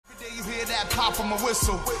pop from a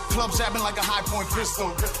whistle. Club jabbing like a high point pistol.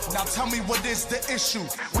 Now tell me what is the issue?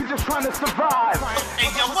 We just trying to survive.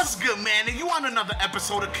 Hey yo, what's good, man? And you on another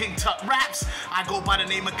episode of King Tut Raps? I go by the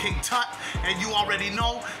name of King Tut, and you already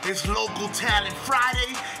know it's Local Talent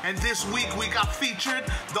Friday. And this week we got featured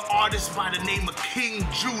the artist by the name of King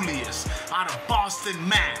Julius out of Boston,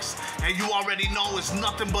 Mass. And you already know it's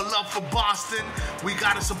nothing but love for Boston. We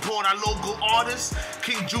gotta support our local artists.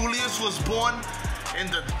 King Julius was born in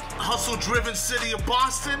the hustle-driven city of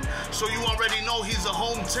Boston, so you already know he's a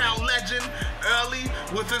hometown legend, early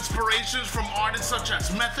with inspirations from artists such as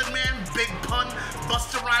Method Man, Big Pun,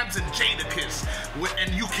 Busta Rhymes and Jadakiss,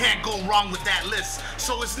 and you can't go wrong with that list.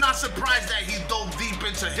 So it's not surprised that he dove deep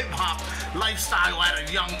into hip-hop lifestyle at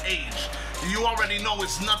a young age. You already know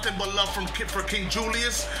it's nothing but love for King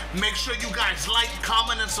Julius. Make sure you guys like,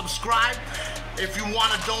 comment, and subscribe. If you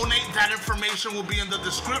want to donate, that information will be in the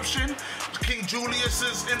description. King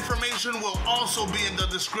Julius's information will also be in the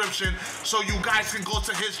description, so you guys can go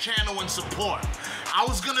to his channel and support. I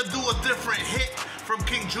was gonna do a different hit from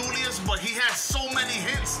King Julius, but he has so many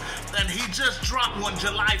hits, and he just dropped one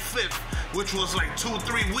July 5th, which was like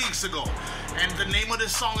 2-3 weeks ago. And the name of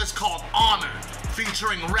this song is called Honor,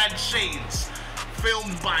 featuring Red Shaydez,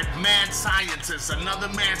 filmed by Mad Scientist, another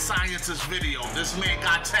Mad Scientist video. This man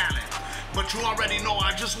got talent. But you already know,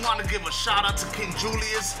 I just want to give a shout out to King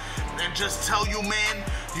Julius and just tell you, man,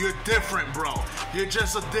 you're different, bro. You're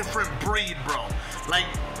just a different breed, bro. Like,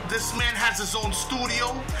 this man has his own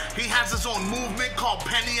studio. He has his own movement called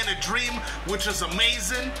Penny and a Dream, which is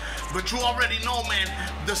amazing. But you already know, man,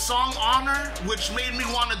 the song Honor, which made me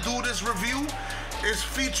want to do this review, is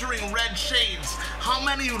featuring Red Shaydez. How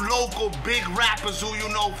many local big rappers who you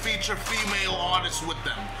know feature female artists with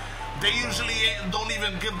them? They usually don't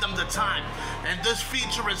even give them the time. And this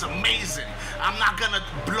feature is amazing. I'm not gonna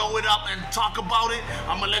blow it up and talk about it.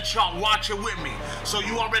 I'm gonna let y'all watch it with me. So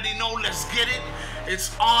you already know, let's get it.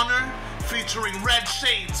 It's Honor featuring Red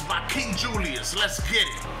Shaydez by King Julius. Let's get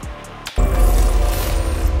it.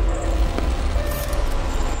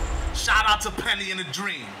 Shout out to Penny and a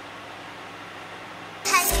Dream.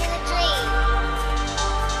 Penny and a Dream.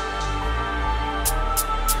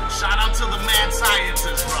 Shout out to the Mad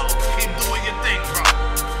Scientist, bro. Keep doing your thing, bro.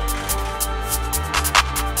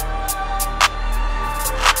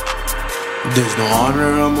 There's no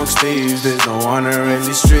honor amongst thieves, there's no honor in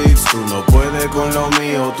these streets. Tú no puedes con lo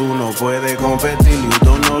mío, tú no puedes competir, you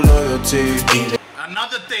don't know loyalty.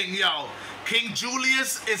 Another thing, yo. King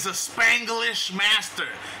Julius is a Spanglish master.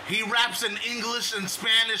 He raps in English and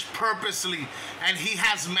Spanish purposely, and he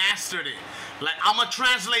has mastered it. Like, I'm gonna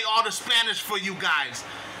translate all the Spanish for you guys.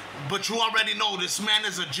 But you already know this man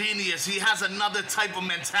is a genius. He has another type of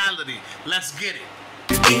mentality. Let's get it.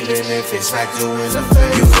 Even if it's like doing a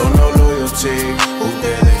thing, you don't know loyalty.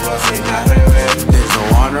 Ustedes lo hacen al revés. There's no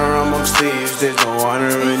honor amongst thieves, there's no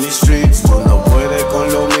honor in these streets. Tú no puedes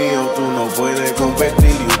con lo mío, tú no puedes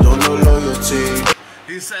competir, you don't know loyalty.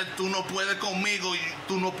 He said, tú no puedes conmigo,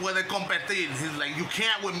 tú no puedes competir. He's like, you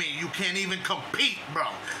can't with me, you can't even compete, bro.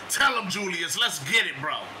 Tell him, Julius, let's get it,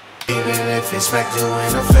 bro. Even if it's like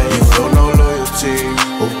doing a thing, you don't know loyalty.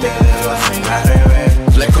 Ustedes lo hacen al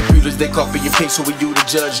revés. Like computers, they copy and paste, so we you the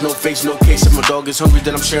judge. No face, no case. If my dog is hungry,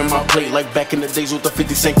 then I'm sharing my plate. Like back in the days with the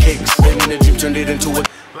 50-cent cakes. And in the dream turned it into a...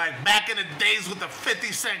 Like back in the days with the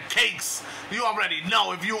 50-cent cakes. You already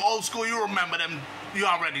know. If you old school, you remember them. You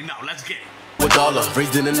already know. Let's get it. $1.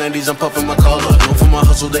 Raised in the 90s, I'm puffing my collar. Known for my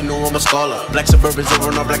hustle, they know I'm a scholar. Black Suburbans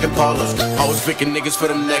over on Black Impala. I was picking niggas for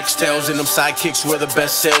them next tails, and them sidekicks were the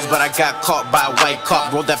best sales. But I got caught by a white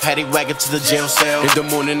cop, rolled that paddy wagon to the jail cell. In the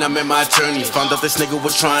morning, I met my attorney. Found out this nigga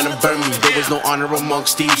was trying to burn me. There was no honor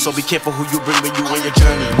amongst thieves, so be careful who you bring when you on your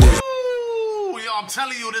journey. Ooh, yo, I'm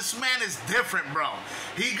telling you, this man is different, bro.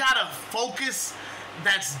 He got a focus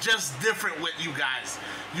that's just different with you guys.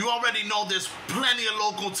 You already know there's plenty of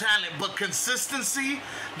local talent, but consistency,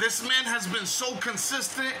 this man has been so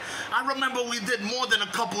consistent. I remember we did more than a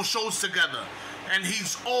couple shows together, and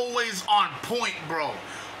he's always on point, bro.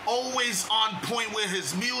 Always on point with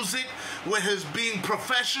his music, with his being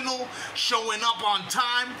professional, showing up on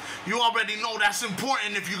time. You already know that's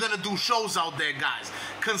important if you're gonna do shows out there, guys.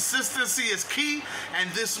 Consistency is key, and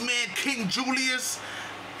this man, King Julius,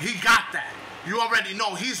 he got that. You already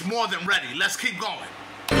know he's more than ready. Let's keep going.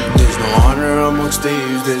 There's no honor amongst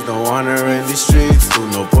thieves, there's no honor in these streets. Tú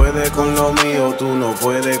no puedes con lo mío, tú no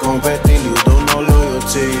puedes competir, you don't know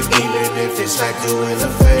loyalty. Even if it's like doing a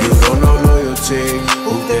thing, you don't know loyalty.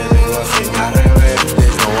 Ustedes lo hacen al revés.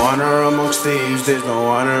 There's no honor amongst thieves, there's no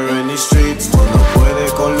honor in these streets. Tú no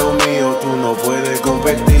puedes con lo mío, tú no puedes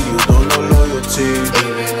competir, you don't know loyalty.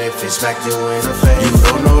 Even if it's like doing a thing, you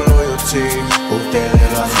don't know loyalty.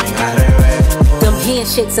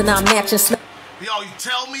 shakes and I'm matching. Yo,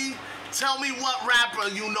 tell me what rapper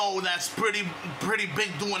you know that's pretty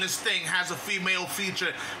big doing this thing has a female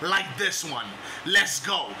feature like this one. Let's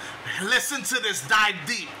go. Listen to this, dive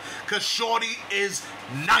deep, cause Shorty is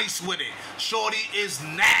nice with it. Shorty is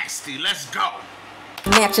nasty. Let's go.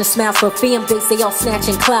 Matching smiles for fan base, they all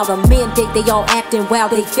snatching cloud. A mandate, they all acting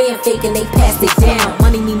wild. They fan faking, they passed it down.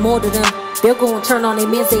 Money mean more to them. They'll go and turn on their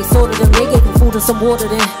mans, they sorted them. They gave him food and some water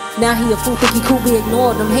then. Now he a fool, think he cool, we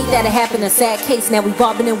ignored him. Hate that it happened, a sad case. Now we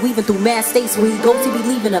bobbing and weaving through mad states. Where he goes, he be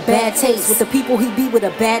leaving a bad taste. With the people he be with a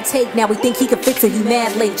bad take. Now we think he can fix it, he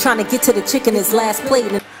mad late. Trying to get to the chicken, his last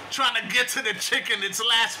plate. Trying to get to the chicken, its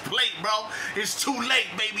last plate, bro. It's too late,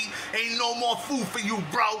 baby. Ain't no more food for you,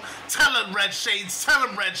 bro. Tell him, Red Shades. Tell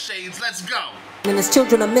him, Red Shades. Let's go. And his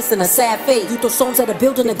children are missing a sad fate. You throw songs at a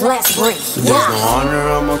building, a glass break. There's no honor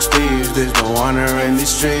amongst thieves, there's no honor in the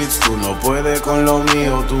streets. Tú no puedes con lo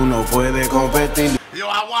mío, tú no puedes competir. Yo,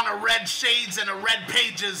 I want a Red Shades and a Red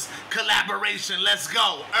Pages collaboration. Let's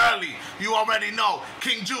go. Early. You already know.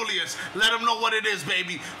 King Julius. Let him know what it is,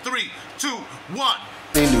 baby. 3, 2, 1.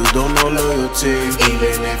 You don't know loyalty,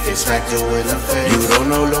 even if it's like doing a fake. You don't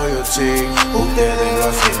know loyalty, ustedes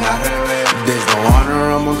lo hacen al revés. There's no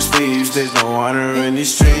honor amongst thieves, there's no honor in the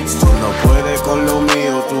streets. Tú no puedes con lo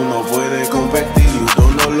mío, tú no puedes competir. You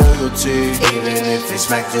don't know loyalty, even if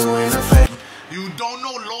it's like doing a fake. You don't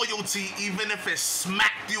know loyalty even if it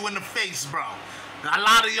smacked you in the face, bro. A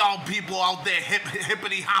lot of y'all people out there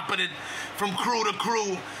hippity-hopping from crew to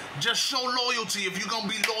crew. Just show loyalty. If you're going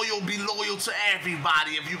to be loyal to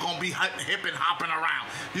everybody. If you're going to be hip-and-hopping around.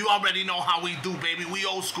 You already know how we do, baby. We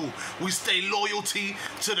old school. We stay loyalty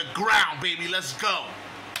to the ground, baby. Let's go.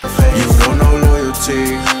 You don't know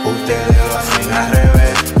loyalty, ustedes lo hacen al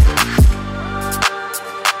revés.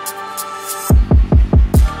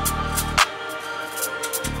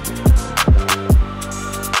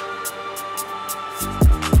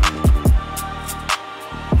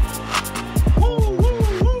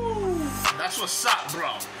 What's up,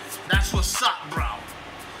 bro? That's what's up, bro.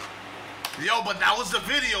 Yo, but that was the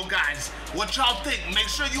video, guys. What y'all think? Make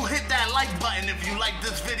sure you hit that like button if you like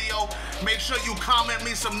this video. Make sure you comment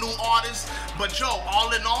me some new artists. But yo,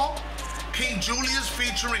 all in all, King Julius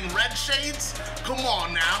featuring Red Shades. Come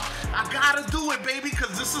on now. I gotta do it, baby,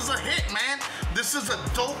 because this is a hit, man. This is a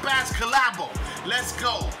dope-ass collabo. Let's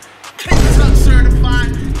go. King Tut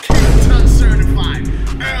certified. King Tut certified.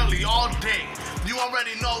 Early, all day. You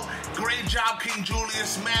already know. Great job, King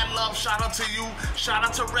Julius. Mad love. Shout out to you. Shout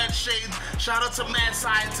out to Red Shades. Shout out to Mad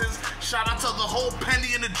Scientist. Shout out to the whole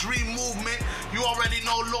Penny in the Dream movement. You already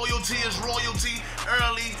know loyalty is royalty.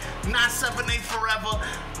 Early, 978 forever.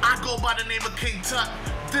 I go by the name of King Tut.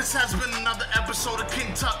 This has been another episode of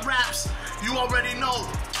King Tut Raps. You already know.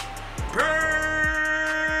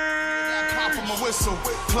 From a whistle,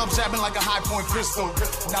 club jabbing like a high point pistol.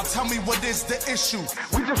 Now tell me what is the issue?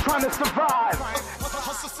 We just trying to survive.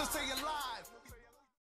 Hustle to stay alive.